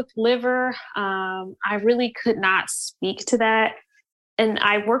associated with liver, I really could not speak to that. And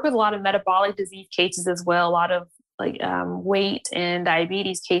I work with a lot of metabolic disease cases as well, a lot of like weight and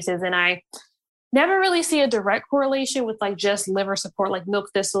diabetes cases. And I never really see a direct correlation with like just liver support, like milk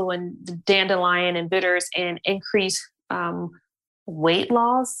thistle and dandelion and bitters and increased weight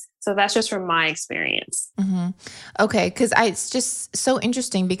loss. So that's just from my experience. Mm-hmm. Okay. Because it's just so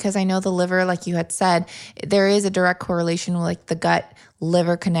interesting because I know the liver, like you had said, there is a direct correlation with like the gut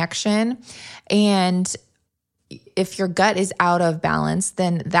liver connection. And if your gut is out of balance,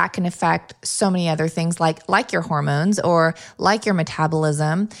 then that can affect so many other things like your hormones or like your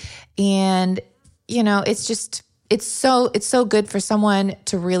metabolism. And, it's so good for someone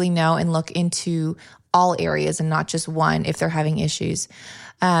to really know and look into all areas and not just one if they're having issues.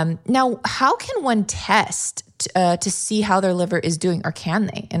 Now, how can one test to see how their liver is doing, or can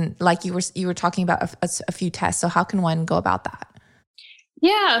they? And like you were talking about a few tests. So how can one go about that?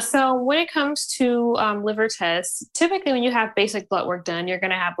 Yeah. So when it comes to liver tests, typically when you have basic blood work done, you're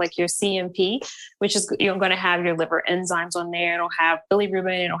going to have like your CMP, which is you're going to have your liver enzymes on there. It'll have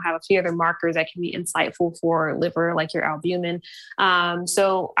bilirubin. It'll have a few other markers that can be insightful for liver, like your albumin.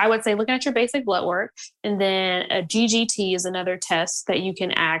 So I would say looking at your basic blood work, and then a GGT is another test that you can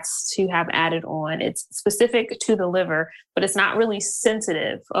ask to have added on. It's specific to the liver, but it's not really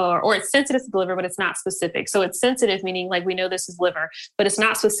sensitive, or it's sensitive to the liver, but it's not specific. So it's sensitive, meaning like we know this is liver, but it's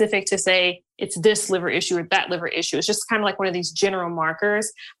not specific to say it's this liver issue or that liver issue. It's just kind of like one of these general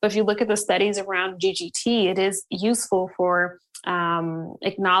markers. But if you look at the studies around GGT, it is useful for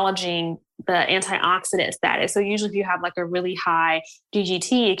acknowledging the antioxidant status. So usually if you have like a really high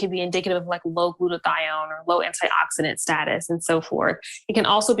GGT, it can be indicative of like low glutathione or low antioxidant status and so forth. It can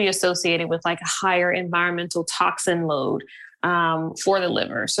also be associated with like a higher environmental toxin load for the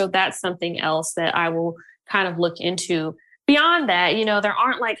liver. So that's something else that I will kind of look into. Beyond that,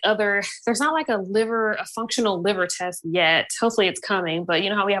 there's not like a functional liver test yet. Hopefully it's coming, but you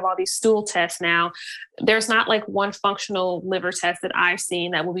know how we have all these stool tests now. There's not like one functional liver test that I've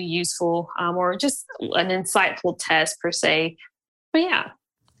seen that will be useful or just an insightful test per se. But yeah.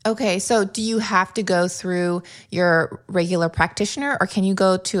 Okay. So do you have to go through your regular practitioner, or can you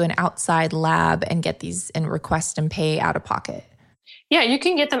go to an outside lab and get these and request and pay out of pocket? Yeah, you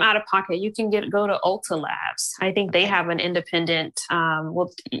can get them out of pocket. You can go to Ulta Labs. I think they have an independent,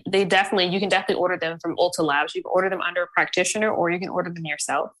 you can definitely order them from Ulta Labs. You can order them under a practitioner, or you can order them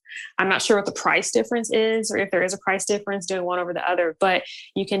yourself. I'm not sure what the price difference is, or if there is a price difference doing one over the other, but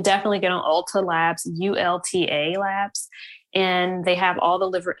you can definitely get on Ulta Labs, ULTA Labs. And they have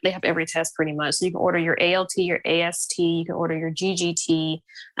they have every test pretty much. So you can order your ALT, your AST, you can order your GGT, you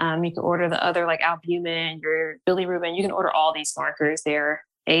can order the other like albumin, your bilirubin, you can order all these markers there,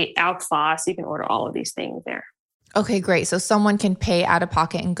 alk phos, you can order all of these things there. Okay, great. So someone can pay out of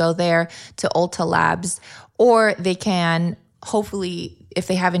pocket and go there to Ulta Labs, or they can hopefully, if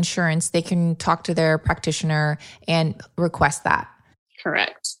they have insurance, they can talk to their practitioner and request that.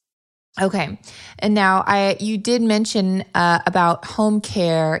 Correct. Okay. And now you did mention about home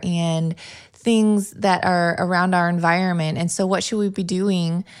care and things that are around our environment. And so what should we be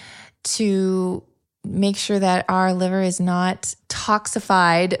doing to make sure that our liver is not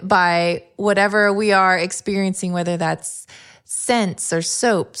toxified by whatever we are experiencing, whether that's scents or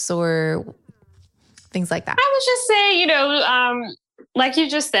soaps or things like that? I would just say, like you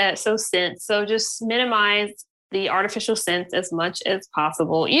just said, scents. So just minimize the artificial scents as much as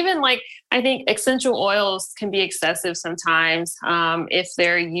possible. Even I think essential oils can be excessive sometimes if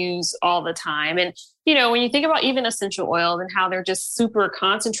they're used all the time. And, when you think about even essential oils and how they're just super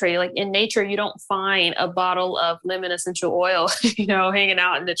concentrated, like in nature, you don't find a bottle of lemon essential oil, hanging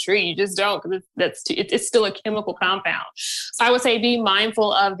out in the tree. You just don't, because it's still a chemical compound. So I would say be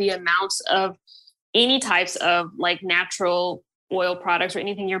mindful of the amounts of any types of natural oil products or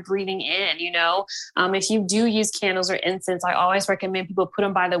anything you're breathing in, if you do use candles or incense, I always recommend people put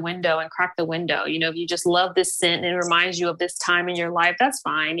them by the window and crack the window. If you just love this scent and it reminds you of this time in your life, that's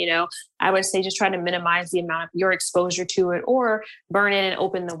fine. I would say just try to minimize the amount of your exposure to it, or burn it and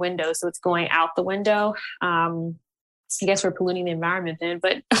open the window so it's going out the window. I guess we're polluting the environment then,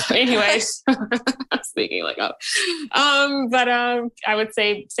 but anyways, speaking like, I would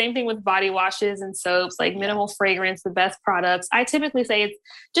say same thing with body washes and soaps, like minimal fragrance, the best products. I typically say it's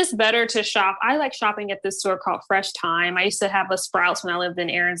just better to shop. I like shopping at this store called Fresh Thyme. I used to have a Sprouts when I lived in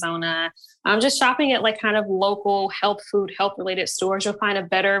Arizona. Just shopping at like kind of local health related stores. You'll find a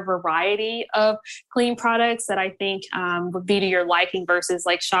better variety of clean products that I think would be to your liking versus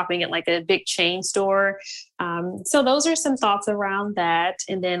like shopping at like a big chain store. So those are some thoughts around that.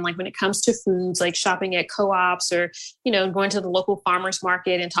 And then like when it comes to foods, like shopping at co-ops or, going to the local farmers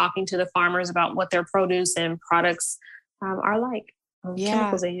market and talking to the farmers about what their produce and products are like,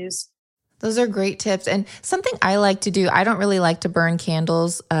 chemicals they use. Those are great tips. And something I like to do, I don't really like to burn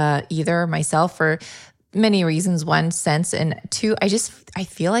candles either myself for many reasons. One, sense, and two, I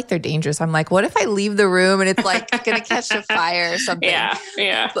feel like they're dangerous. I'm like, what if I leave the room and it's like going to catch a fire or something?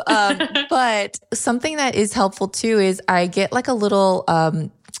 Yeah. But something that is helpful too is I get like a little,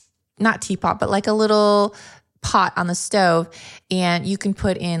 not teapot, but like a little pot on the stove, and you can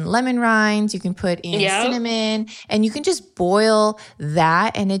put in lemon rinds, you can put in cinnamon, and you can just boil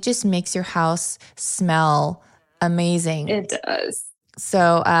that, and it just makes your house smell amazing. It does.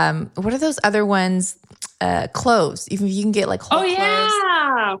 So what are those other ones? Cloves. Even if you can get like whole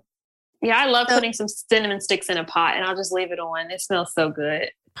cloves. Yeah, I love putting some cinnamon sticks in a pot, and I'll just leave it on. It smells so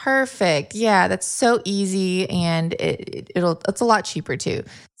good. Perfect. Yeah, that's so easy, and it's a lot cheaper too.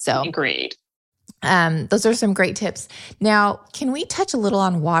 So agreed. Those are some great tips. Now, can we touch a little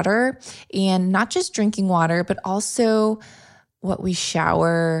on water, and not just drinking water, but also what we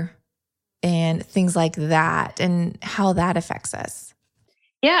shower and things like that, and how that affects us?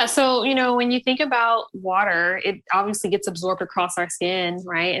 Yeah. So, when you think about water, it obviously gets absorbed across our skin,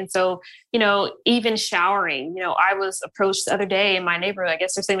 right? And so, even showering, I was approached the other day in my neighborhood. I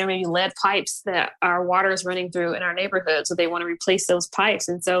guess they're saying there may be lead pipes that our water is running through in our neighborhood. So they want to replace those pipes.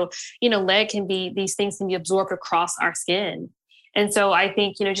 And so, these things can be absorbed across our skin. And so I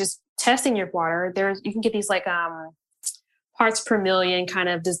think, just testing your water, you can get these like, parts per million kind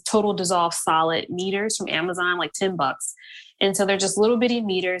of total dissolved solid meters from Amazon, like $10. And so they're just little bitty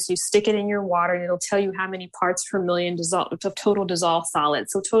meters. You stick it in your water and it'll tell you how many parts per million of total dissolved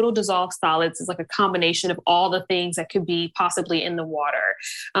solids. So total dissolved solids is like a combination of all the things that could be possibly in the water.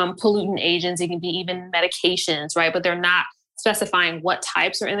 Pollutant agents, it can be even medications, right? But they're not specifying what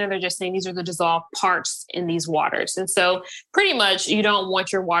types are in there. They're just saying these are the dissolved parts in these waters. And so pretty much you don't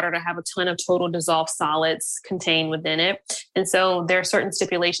want your water to have a ton of total dissolved solids contained within it. And so there are certain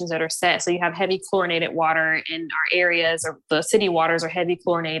stipulations that are set. So you have heavy chlorinated water in our areas, or the city waters are heavily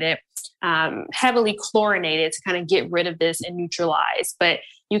chlorinated to kind of get rid of this and neutralize. But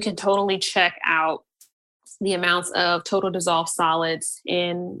you can totally check out the amounts of total dissolved solids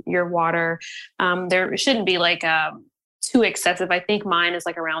in your water. There shouldn't be like too excessive. I think mine is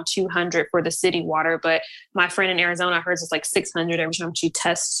like around 200 for the city water, but my friend in Arizona, hers is like 600 every time she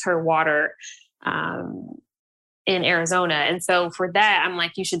tests her water in Arizona. And so for that, I'm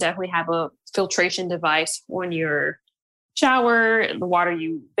like, you should definitely have a filtration device on your shower, the water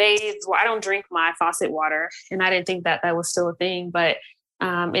you bathe. Well, I don't drink my faucet water, and I didn't think that was still a thing, but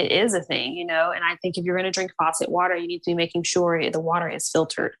it is a thing, and I think if you're going to drink faucet water, you need to be making sure the water is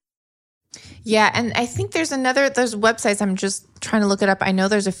filtered. Yeah. And I think there's websites. I'm just trying to look it up. I know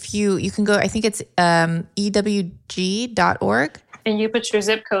there's a few. You can go, I think it's ewg.org. And you put your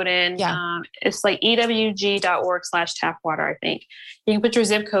zip code in. Yeah. It's like ewg.org/tapwater, I think. You can put your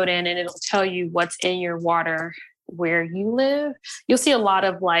zip code in and it'll tell you what's in your water where you live. You'll see a lot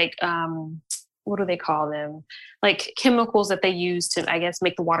of like, what do they call them? Like chemicals that they use to, I guess,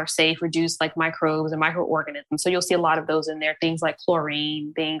 make the water safe, reduce like microbes and microorganisms. So you'll see a lot of those in there. Things like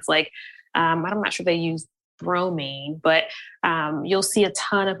chlorine, things like, I'm not sure they use bromine, but you'll see a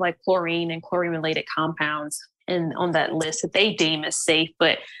ton of like chlorine and chlorine related compounds on that list that they deem as safe,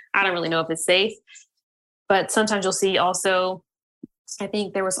 but I don't really know if it's safe. But sometimes you'll see also, I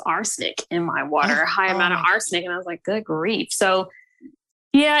think there was arsenic in my water, a high amount of arsenic. And I was like, good grief. So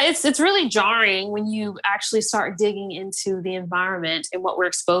yeah, it's really jarring when you actually start digging into the environment and what we're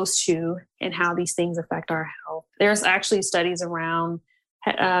exposed to and how these things affect our health. There's actually studies around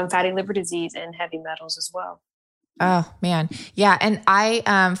fatty liver disease and heavy metals as well. Oh man. Yeah. And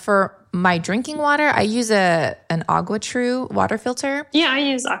I, for my drinking water, I use an AquaTrue water filter. Yeah, I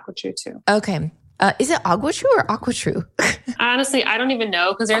use AquaTrue too. Okay. Is it AquaTrue or AquaTrue? Honestly, I don't even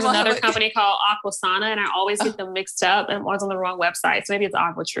know because there's another like, company called Aquasana and I always get them mixed up and was on the wrong website. So maybe it's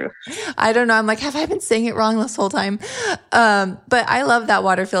AquaTrue. I don't know. I'm like, have I been saying it wrong this whole time? But I love that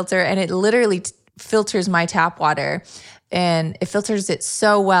water filter, and it literally filters my tap water. And it filters it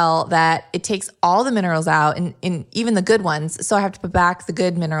so well that it takes all the minerals out and even the good ones. So I have to put back the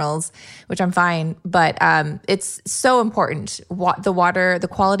good minerals, which I'm fine. But it's so important, the water, the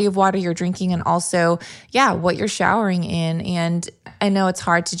quality of water you're drinking, and also, what you're showering in. And I know it's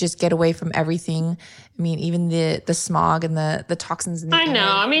hard to just get away from everything. I mean, even the smog and the toxins in the air. I know.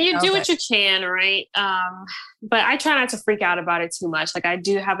 I mean, you do what you can, right? But I try not to freak out about it too much. Like I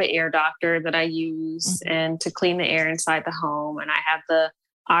do have an air doctor that I use and to clean the air inside the home. And I have the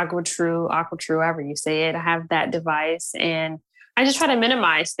AquaTrue, however you say it. I have that device and I just try to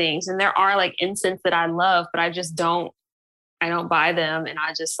minimize things. And there are like incense that I love, but I don't buy them and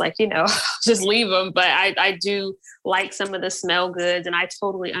I just just leave them. But I do like some of the smell goods and I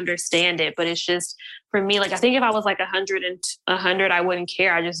totally understand it. But it's just for me, like, I think if I was like 100, I wouldn't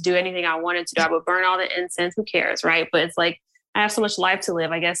care. I just do anything I wanted to do. I would burn all the incense. Who cares? Right. But it's like, I have so much life to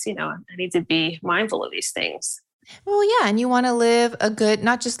live. I guess, I need to be mindful of these things. Well, yeah. And you want to live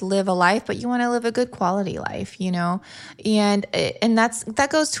not just live a life, but you want to live a good quality life, and that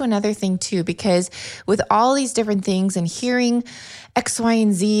goes to another thing too, because with all these different things and hearing X, Y,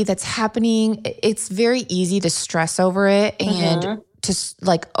 and Z that's happening, it's very easy to stress over it and to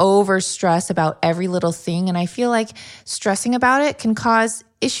like over stress about every little thing. And I feel like stressing about it can cause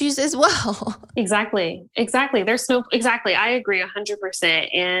issues as well. Exactly. I agree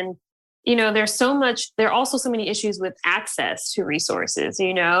 100%. And there are also so many issues with access to resources,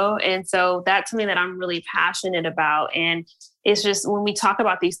 and so that's something that I'm really passionate about. And it's just when we talk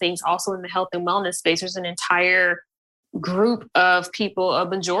about these things also in the health and wellness space, there's an entire group of people, a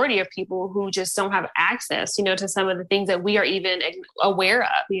majority of people who just don't have access, to some of the things that we are even aware of,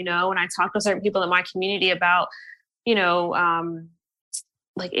 when I talk to certain people in my community about,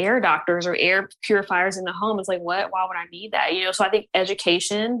 like air doctors or air purifiers in the home. It's like, why would I need that? So I think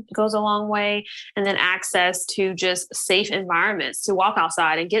education goes a long way. And then access to just safe environments to walk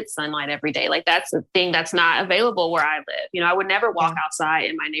outside and get sunlight every day. Like that's the thing that's not available where I live. I would never walk outside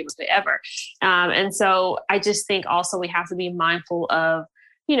in my neighborhood ever. And so I just think also we have to be mindful of,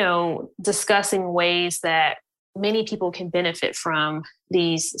 discussing ways that many people can benefit from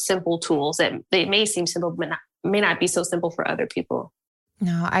these simple tools that they may seem simple, but may not be so simple for other people.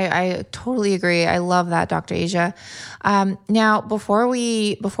 No, I totally agree. I love that, Dr. Asia. Now, before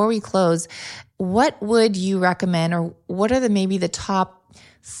we close, what would you recommend, or what are maybe the top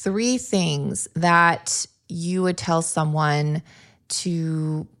 3 things that you would tell someone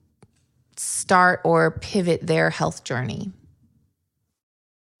to start or pivot their health journey?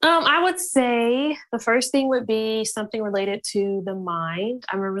 I would say the first thing would be something related to the mind.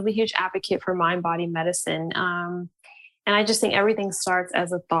 I'm a really huge advocate for mind-body medicine. And I just think everything starts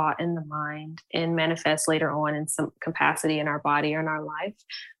as a thought in the mind and manifests later on in some capacity in our body or in our life.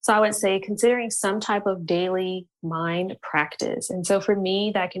 So I would say considering some type of daily mind practice. And so for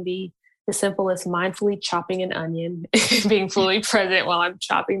me, that can be as simple as mindfully chopping an onion, being fully present while I'm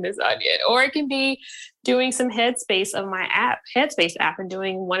chopping this onion. Or it can be doing some Headspace app, and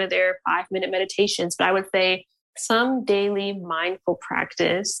doing one of their 5-minute meditations. But I would say some daily mindful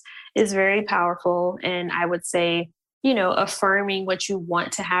practice is very powerful. And I would say, affirming what you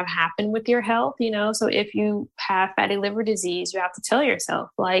want to have happen with your health, so if you have fatty liver disease, you have to tell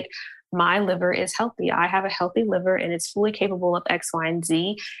yourself, like, my liver is healthy. I have a healthy liver and it's fully capable of X, Y, and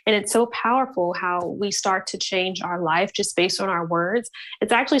Z. And it's so powerful how we start to change our life just based on our words.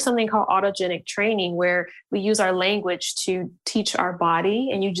 It's actually something called autogenic training, where we use our language to teach our body.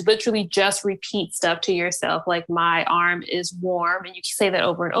 And you literally just repeat stuff to yourself, like, my arm is warm. And you can say that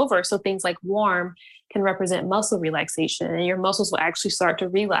over and over. So things like warm can represent muscle relaxation, and your muscles will actually start to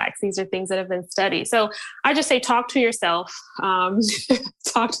relax. These are things that have been studied. So I just say, talk to yourself, but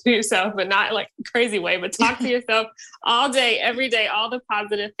not like a crazy way, but talk to yourself all day, every day, all the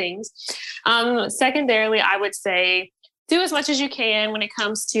positive things. Secondarily, I would say, do as much as you can when it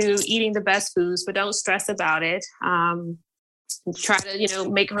comes to eating the best foods, but don't stress about it. Try to,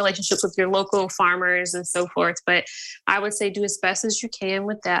 make relationships with your local farmers and so forth. But I would say do as best as you can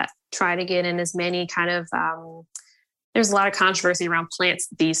with that. Try to get in as many kind of, there's a lot of controversy around plants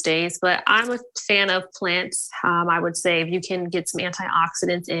these days, but I'm a fan of plants. I would say if you can get some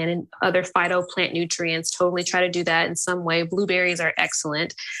antioxidants in and other phytoplant nutrients, totally try to do that in some way. Blueberries are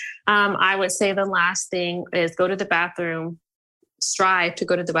excellent. I would say the last thing is go to the bathroom, strive to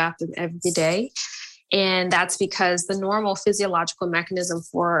go to the bathroom every day. And that's because the normal physiological mechanism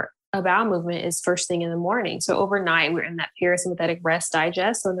for a bowel movement is first thing in the morning. So overnight, we're in that parasympathetic rest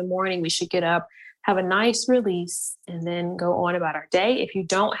digest. So in the morning, we should get up, have a nice release, and then go on about our day. If you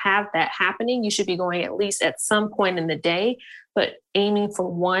don't have that happening, you should be going at least at some point in the day, but aiming for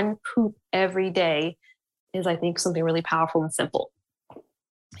one poop every day is, I think, something really powerful and simple.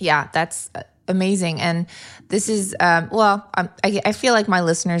 Yeah, that's amazing. And this is, I feel like my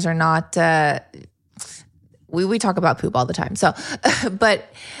listeners are not, we talk about poop all the time. So,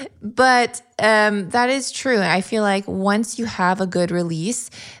 but that is true. I feel like once you have a good release,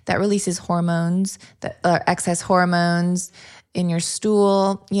 that releases hormones, excess hormones in your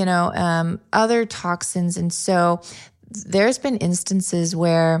stool, other toxins. And so there's been instances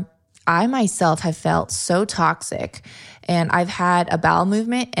where I myself have felt so toxic and I've had a bowel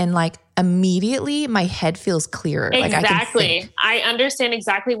movement and like immediately my head feels clearer. Exactly. I understand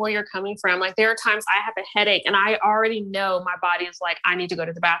exactly where you're coming from. Like there are times I have a headache and I already know my body is like, I need to go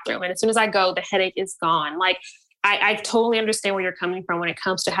to the bathroom. And as soon as I go, the headache is gone. Like I totally understand where you're coming from when it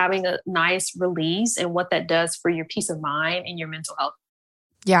comes to having a nice release and what that does for your peace of mind and your mental health.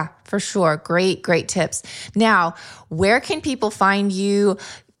 Yeah, for sure. Great tips. Now, where can people find you?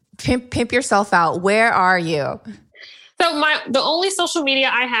 Pimp yourself out. Where are you? So the only social media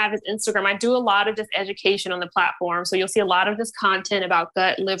I have is Instagram. I do a lot of just education on the platform. So you'll see a lot of this content about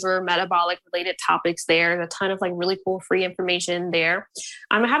gut, liver, metabolic related topics there. There's a ton of like really cool free information there.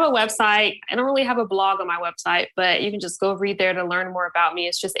 I have a website. I don't really have a blog on my website, but you can just go read there to learn more about me.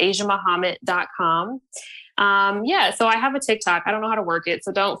 It's just asiamohammed.com. So I have a TikTok. I don't know how to work it,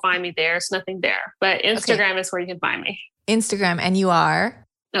 so don't find me there. It's nothing there. But Instagram is where you can find me. Instagram, and you are?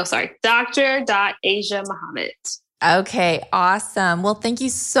 No, sorry. Dr.asiamohammed. Okay, awesome. Well, thank you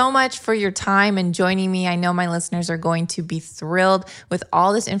so much for your time and joining me. I know my listeners are going to be thrilled with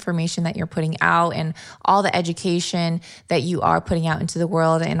all this information that you're putting out and all the education that you are putting out into the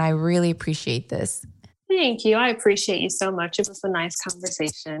world. And I really appreciate this. Thank you. I appreciate you so much. It was a nice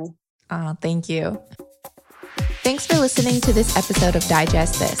conversation. Oh, thank you. Thanks for listening to this episode of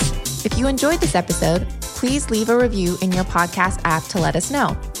Digest This. If you enjoyed this episode, please leave a review in your podcast app to let us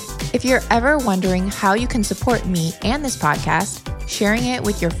know. If you're ever wondering how you can support me and this podcast, sharing it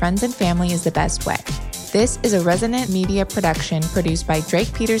with your friends and family is the best way. This is a Resonant Media production produced by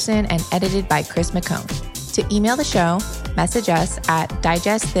Drake Peterson and edited by Chris McCone. To email the show, message us at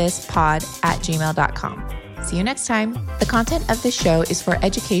digestthispod@gmail.com. See you next time. The content of this show is for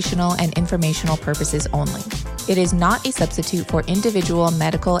educational and informational purposes only. It is not a substitute for individual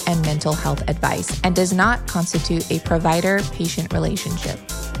medical and mental health advice and does not constitute a provider-patient relationship.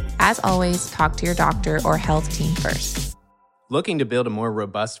 As always, talk to your doctor or health team first. Looking to build a more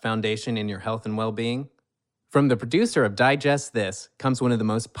robust foundation in your health and well-being? From the producer of Digest This comes one of the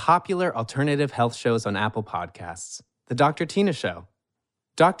most popular alternative health shows on Apple Podcasts, The Dr. Tina Show.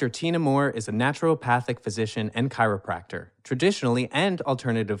 Dr. Tina Moore is a naturopathic physician and chiropractor, traditionally and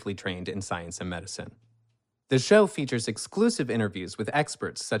alternatively trained in science and medicine. The show features exclusive interviews with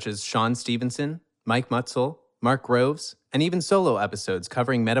experts such as Sean Stevenson, Mike Mutzel, Mark Groves, and even solo episodes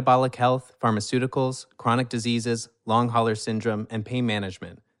covering metabolic health, pharmaceuticals, chronic diseases, long hauler syndrome, and pain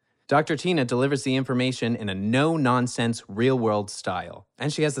management. Dr. Tina delivers the information in a no-nonsense, real-world style,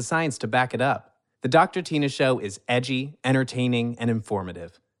 and she has the science to back it up. The Dr. Tina Show is edgy, entertaining, and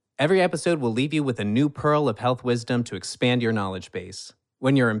informative. Every episode will leave you with a new pearl of health wisdom to expand your knowledge base.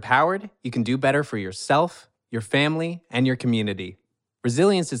 When you're empowered, you can do better for yourself, your family, and your community.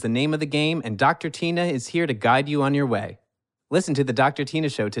 Resilience is the name of the game, and Dr. Tina is here to guide you on your way. Listen to The Dr. Tina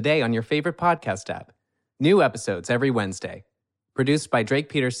Show today on your favorite podcast app. New episodes every Wednesday. Produced by Drake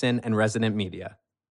Peterson and Resonant Media.